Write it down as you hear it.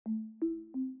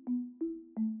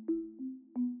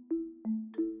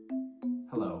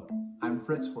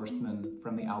Fritz Horstmann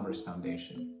from the Albers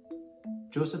Foundation.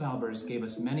 Josef Albers gave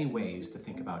us many ways to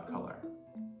think about color.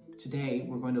 Today,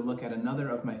 we're going to look at another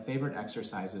of my favorite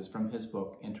exercises from his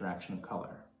book, Interaction of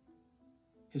Color.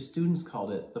 His students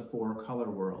called it the 4 color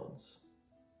worlds.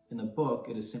 In the book,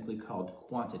 it is simply called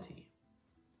quantity.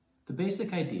 The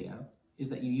basic idea is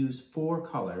that you use 4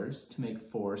 colors to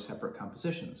make 4 separate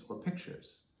compositions or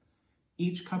pictures.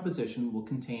 Each composition will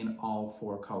contain all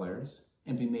 4 colors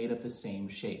and be made of the same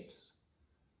shapes.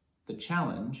 The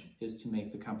challenge is to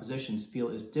make the compositions feel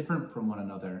as different from one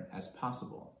another as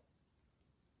possible.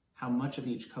 How much of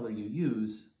each color you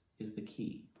use is the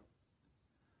key.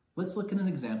 Let's look at an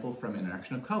example from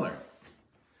Interaction of Color.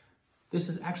 This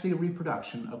is actually a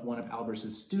reproduction of one of Albers'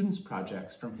 students'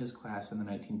 projects from his class in the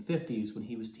 1950s when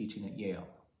he was teaching at Yale.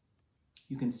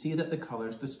 You can see that the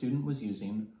colors the student was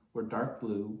using were dark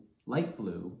blue, light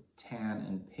blue, tan,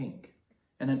 and pink.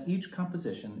 And then each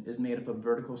composition is made up of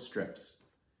vertical strips.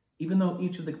 Even though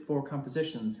each of the 4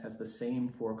 compositions has the same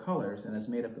 4 colors and is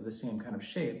made up of the same kind of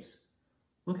shapes,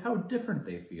 look how different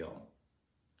they feel.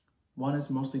 One is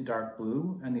mostly dark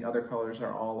blue and the other colors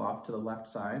are all off to the left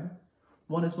side.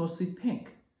 One is mostly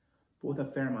pink, but with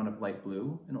a fair amount of light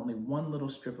blue and only one little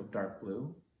strip of dark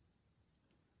blue.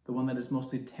 The one that is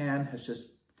mostly tan has just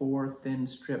 4 thin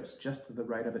strips just to the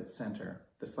right of its center.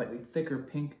 The slightly thicker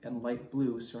pink and light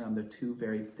blue surround the 2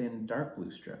 very thin dark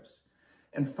blue strips.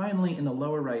 And finally, in the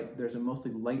lower right, there's a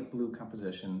mostly light blue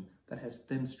composition that has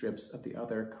thin strips of the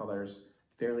other colors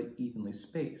fairly evenly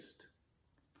spaced.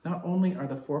 Not only are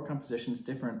the 4 compositions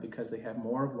different because they have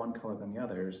more of one color than the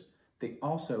others, they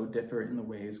also differ in the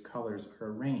ways colors are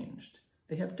arranged.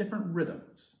 They have different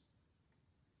rhythms.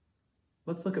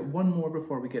 Let's look at one more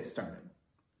before we get started.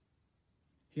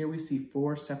 Here we see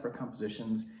 4 separate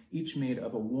compositions, each made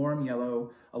of a warm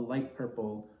yellow, a light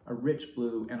purple, a rich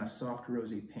blue, and a soft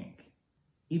rosy pink.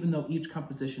 Even though each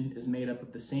composition is made up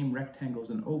of the same rectangles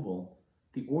and oval,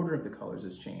 the order of the colors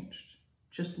is changed.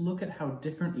 Just look at how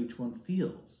different each one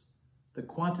feels. The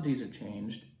quantities are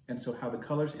changed, and so how the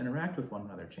colors interact with one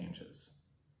another changes.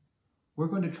 We're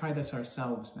going to try this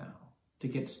ourselves now. To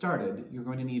get started, you're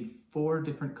going to need 4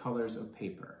 different colors of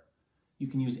paper. You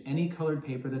can use any colored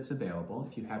paper that's available.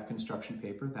 If you have construction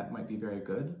paper, that might be very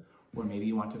good. Or maybe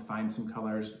you want to find some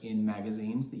colors in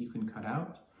magazines that you can cut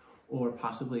out. Or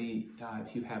possibly,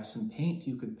 if you have some paint,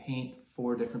 you could paint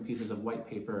 4 different pieces of white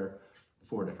paper,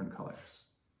 4 different colors.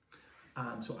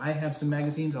 So I have some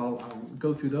magazines. I'll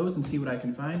go through those and see what I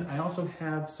can find. I also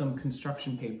have some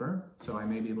construction paper, so I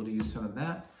may be able to use some of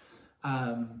that.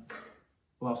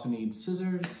 We'll also need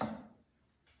scissors,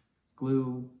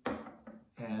 glue,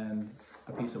 and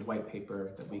a piece of white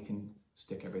paper that we can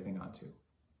stick everything onto.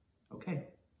 Okay,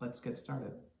 let's get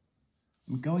started.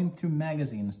 I'm going through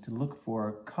magazines to look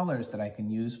for colors that I can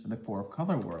use for the 4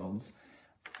 color worlds,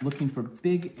 looking for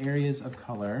big areas of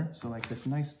color, so like this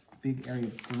nice big area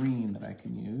of green that I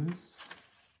can use.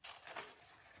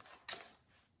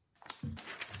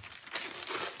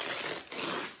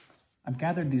 I've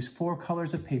gathered these 4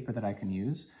 colors of paper that I can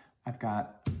use. I've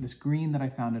got this green that I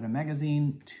found in a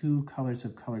magazine, 2 colors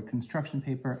of colored construction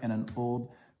paper, and an old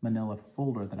manila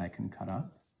folder that I can cut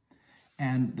up,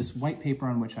 and this white paper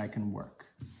on which I can work.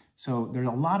 So there's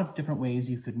a lot of different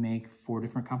ways you could make 4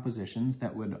 different compositions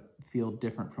that would feel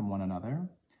different from one another.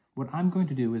 What I'm going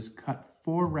to do is cut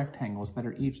 4 rectangles that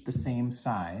are each the same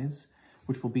size,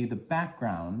 which will be the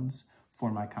backgrounds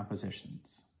for my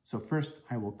compositions. So first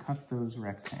I will cut those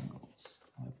rectangles.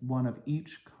 I have 1 of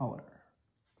each color.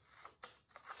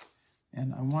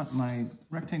 And I want my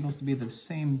rectangles to be the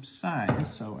same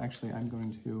size, so actually I'm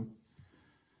going to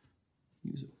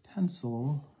use a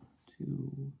pencil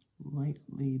to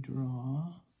lightly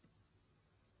draw.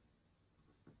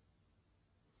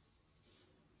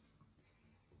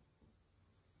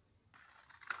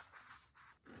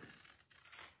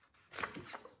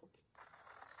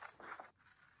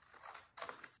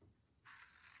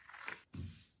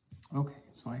 Okay,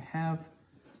 so I have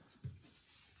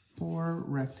 4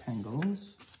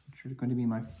 rectangles, which are going to be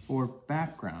my 4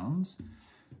 backgrounds.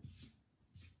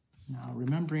 Now,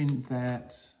 remembering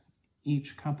that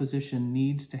each composition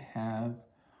needs to have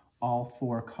all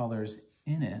 4 colors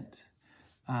in it,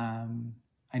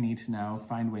 I need to now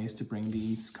find ways to bring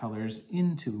these colors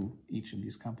into each of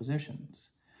these compositions.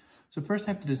 So first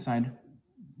I have to decide,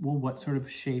 well, what sort of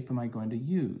shape am I going to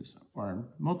use, or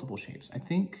multiple shapes? I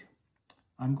think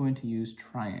I'm going to use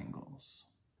triangles.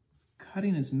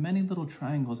 Cutting as many little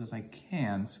triangles as I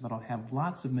can so that I'll have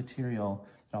lots of material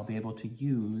that I'll be able to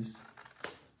use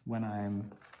when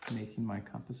I'm making my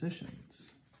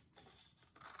compositions.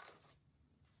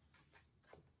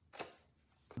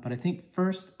 But I think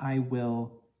first I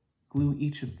will glue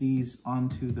each of these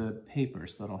onto the paper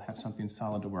so that I'll have something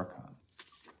solid to work on.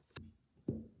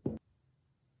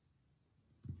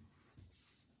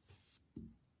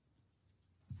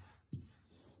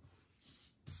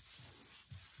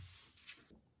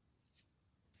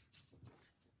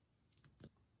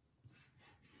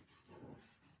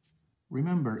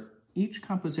 Remember, each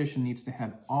composition needs to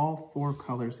have all 4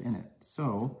 colors in it.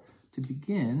 So to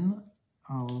begin,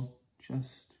 I'll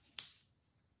just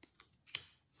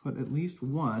put at least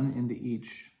 1 into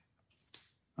each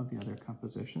of the other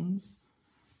compositions.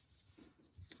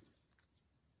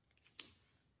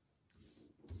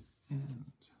 And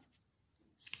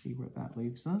see where that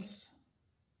leaves us.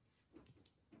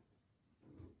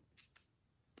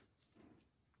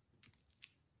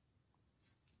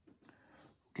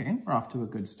 Okay, we're off to a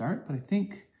good start, but I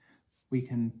think we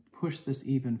can push this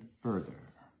even further.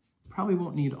 Probably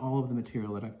won't need all of the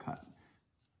material that I've cut.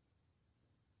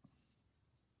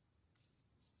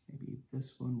 Maybe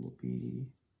this one will be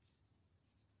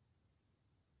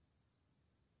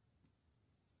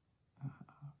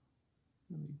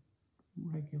really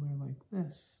regular like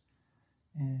this,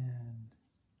 and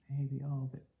maybe all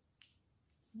of the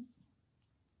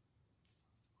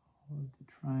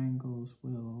triangles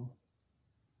will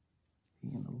be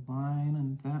in a line,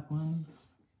 and that one,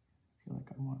 I feel like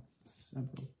I want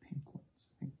several pink ones.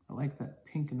 I think I like that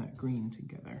pink and that green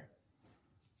together.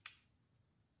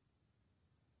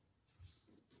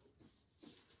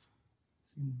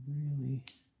 Really.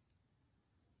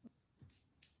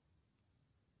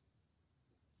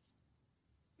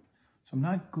 So I'm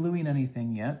not gluing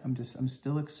anything yet. I'm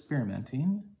still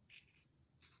experimenting.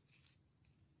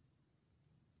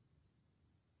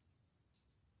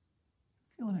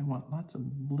 I feel like I want lots of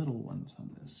little ones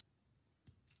on this.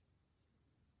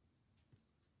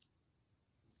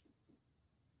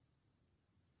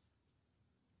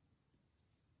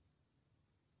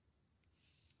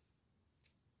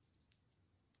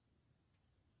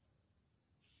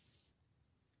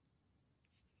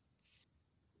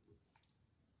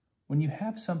 When you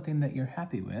have something that you're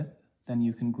happy with, then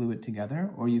you can glue it together,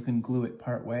 or you can glue it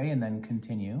part way and then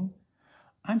continue.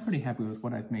 I'm pretty happy with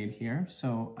what I've made here,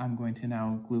 so I'm going to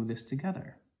now glue this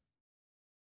together.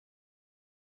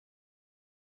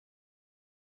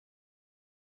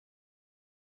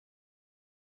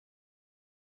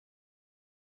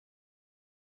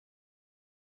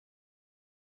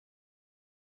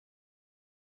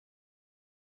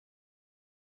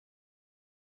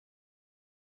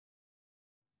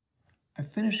 I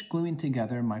finished gluing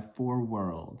together my 4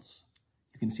 worlds.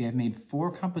 You can see I've made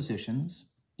 4 compositions.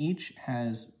 Each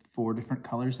has 4 different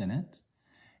colors in it,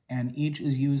 and each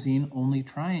is using only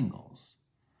triangles.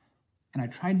 And I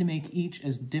tried to make each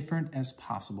as different as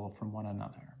possible from one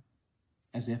another,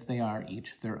 as if they are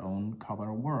each their own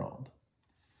color world.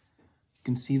 You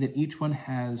can see that each one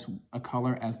has a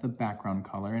color as the background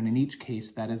color, and in each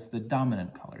case that is the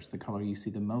dominant colors, the color you see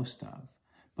the most of.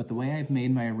 But the way I've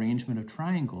made my arrangement of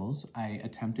triangles, I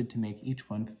attempted to make each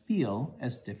one feel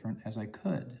as different as I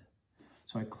could.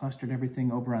 So I clustered everything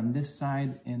over on this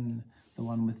side in the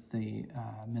one with the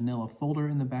manila folder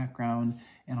in the background,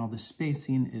 and all the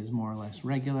spacing is more or less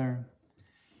regular.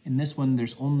 In this one,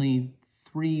 there's only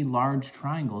 3 large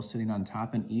triangles sitting on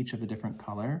top, and each of a different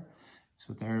color.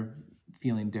 So they're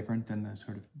feeling different than the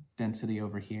sort of density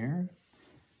over here.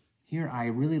 Here, I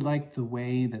really liked the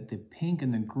way that the pink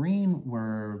and the green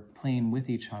were playing with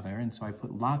each other, and so I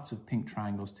put lots of pink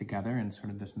triangles together in sort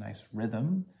of this nice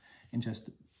rhythm, in just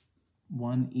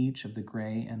 1 each of the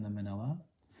gray and the manila.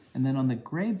 And then on the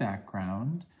gray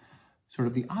background, sort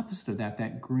of the opposite of that,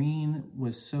 that green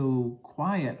was so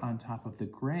quiet on top of the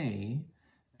gray,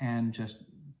 and just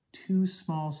 2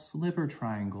 small sliver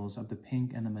triangles of the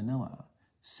pink and the manila,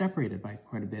 separated by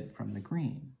quite a bit from the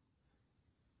green.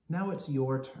 Now it's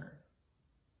your turn.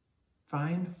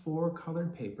 Find 4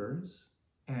 colored papers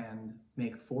and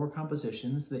make 4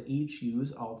 compositions that each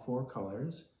use all 4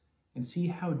 colors, and see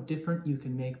how different you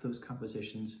can make those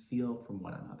compositions feel from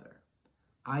one another.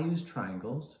 I use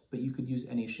triangles, but you could use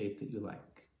any shape that you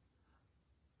like.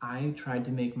 I tried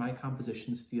to make my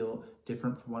compositions feel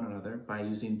different from one another by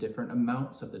using different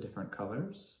amounts of the different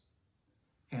colors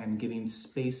and giving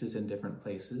spaces in different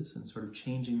places and sort of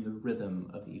changing the rhythm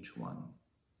of each one.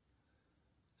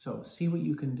 So see what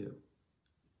you can do.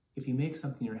 If you make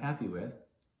something you're happy with,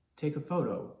 take a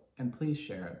photo and please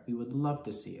share it. We would love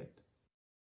to see it.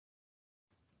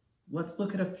 Let's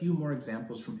look at a few more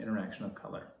examples from interaction of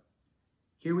color.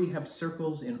 Here we have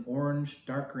circles in orange,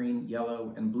 dark green,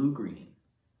 yellow, and blue-green.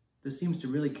 This seems to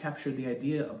really capture the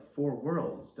idea of 4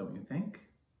 worlds, don't you think?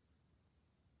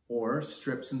 Or or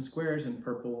strips and squares in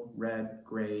purple, red,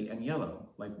 gray, and yellow,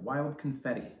 like wild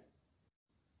confetti.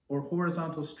 Or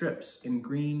horizontal strips in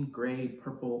green, gray,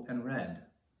 purple, and red.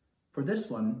 For this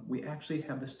one, we actually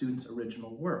have the student's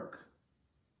original work.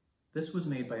 This was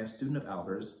made by a student of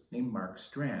Albers named Mark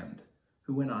Strand,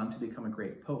 who went on to become a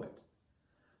great poet.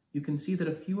 You can see that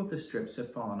a few of the strips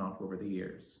have fallen off over the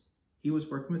years. He was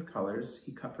working with colors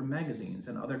he cut from magazines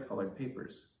and other colored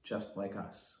papers, just like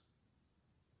us.